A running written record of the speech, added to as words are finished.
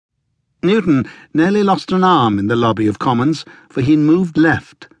Newton nearly lost an arm in the lobby of Commons, for he moved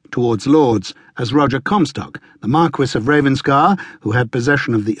left towards Lords, as Roger Comstock, the Marquess of Ravenscar, who had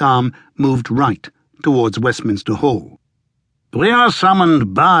possession of the arm, moved right towards Westminster Hall. "We are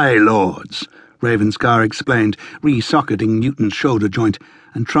summoned by Lords," Ravenscar explained, re-socketing Newton's shoulder joint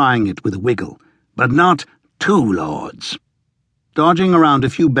and trying it with a wiggle, "but not to Lords." Dodging around a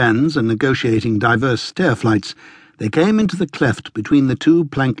few bends and negotiating diverse stair flights, they came into the cleft between the two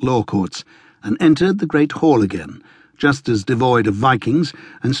planked law courts and entered the great hall again, just as devoid of Vikings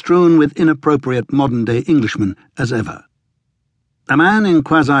and strewn with inappropriate modern-day Englishmen as ever. A man in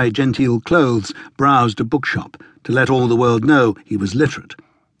quasi-genteel clothes browsed a bookshop to let all the world know he was literate.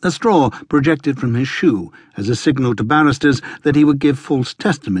 A straw projected from his shoe as a signal to barristers that he would give false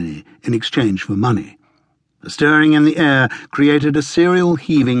testimony in exchange for money. A stirring in the air created a serial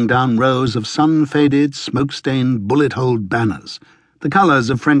heaving down rows of sun-faded, smoke-stained, bullet-holed banners, the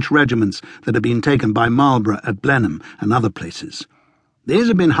colours of French regiments that had been taken by Marlborough at Blenheim and other places. These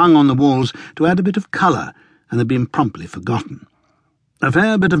had been hung on the walls to add a bit of colour and had been promptly forgotten. A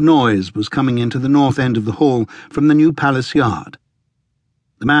fair bit of noise was coming into the north end of the hall from the new palace yard.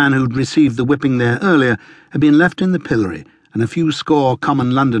 The man who'd received the whipping there earlier had been left in the pillory, and a few score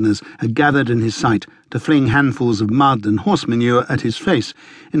common Londoners had gathered in his sight to fling handfuls of mud and horse manure at his face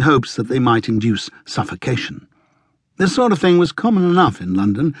in hopes that they might induce suffocation. This sort of thing was common enough in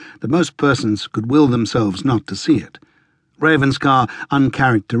London that most persons could will themselves not to see it. Ravenscar,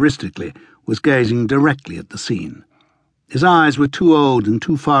 uncharacteristically, was gazing directly at the scene. His eyes were too old and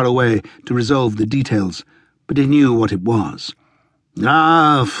too far away to resolve the details, but he knew what it was.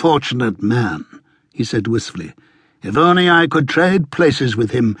 "Ah, fortunate man," he said wistfully. "If only I could trade places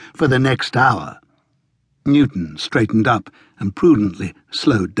with him for the next hour." Newton straightened up and prudently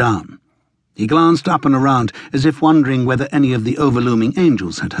slowed down. He glanced up and around as if wondering whether any of the overlooming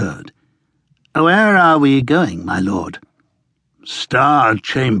angels had heard. "Where are we going, my lord?" "Star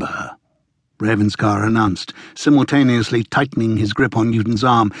Chamber," Ravenscar announced, simultaneously tightening his grip on Newton's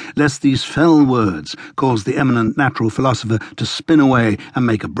arm, lest these fell words caused the eminent natural philosopher to spin away and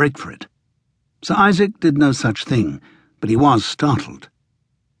make a break for it. Sir Isaac did no such thing, but he was startled.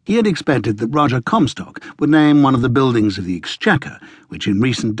 He had expected that Roger Comstock would name one of the buildings of the Exchequer, which in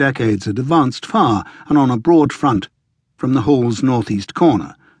recent decades had advanced far and on a broad front from the hall's northeast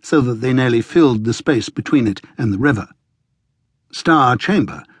corner, so that they nearly filled the space between it and the river. Star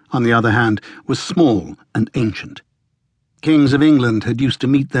Chamber, on the other hand, was small and ancient. Kings of England had used to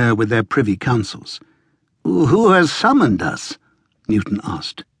meet there with their privy councils. "Who has summoned us?" Newton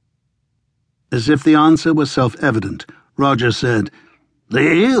asked. As if the answer were self-evident, Roger said,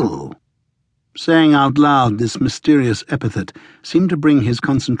 "The ill." Saying out loud this mysterious epithet seemed to bring his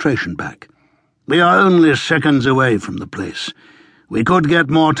concentration back. "We are only seconds away from the place. We could get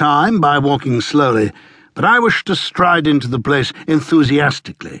more time by walking slowly, but I wish to stride into the place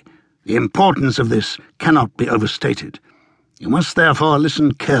enthusiastically. The importance of this cannot be overstated. You must therefore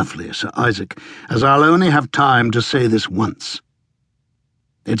listen carefully, Sir Isaac, as I'll only have time to say this once.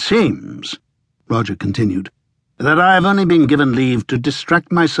 It seems," Roger continued, "that I have only been given leave to distract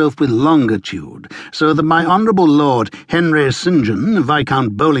myself with longitude, so that my honourable Lord Henry St. John,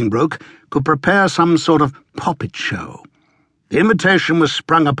 Viscount Bolingbroke, could prepare some sort of puppet show. The invitation was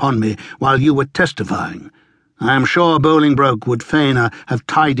sprung upon me while you were testifying. I am sure Bolingbroke would fainer have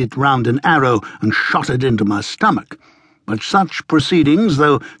tied it round an arrow and shot it into my stomach, but such proceedings,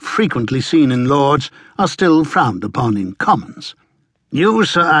 though frequently seen in Lords, are still frowned upon in Commons. You,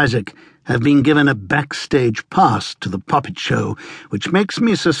 Sir Isaac, have been given a backstage pass to the puppet show, which makes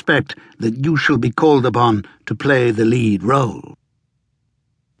me suspect that you shall be called upon to play the lead role."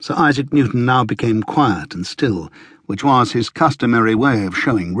 Sir Isaac Newton now became quiet and still, which was his customary way of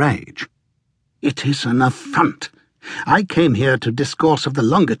showing rage. "It is an affront. I came here to discourse of the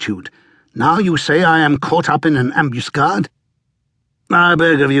longitude. Now you say I am caught up in an ambuscade? I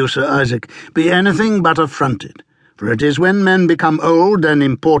beg of you, Sir Isaac, be anything but affronted, for it is when men become old and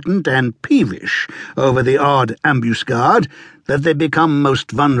important and peevish over the odd ambuscade that they become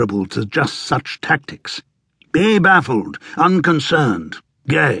most vulnerable to just such tactics. Be baffled, unconcerned,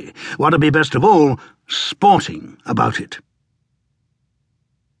 gay, what to be best of all, sporting about it."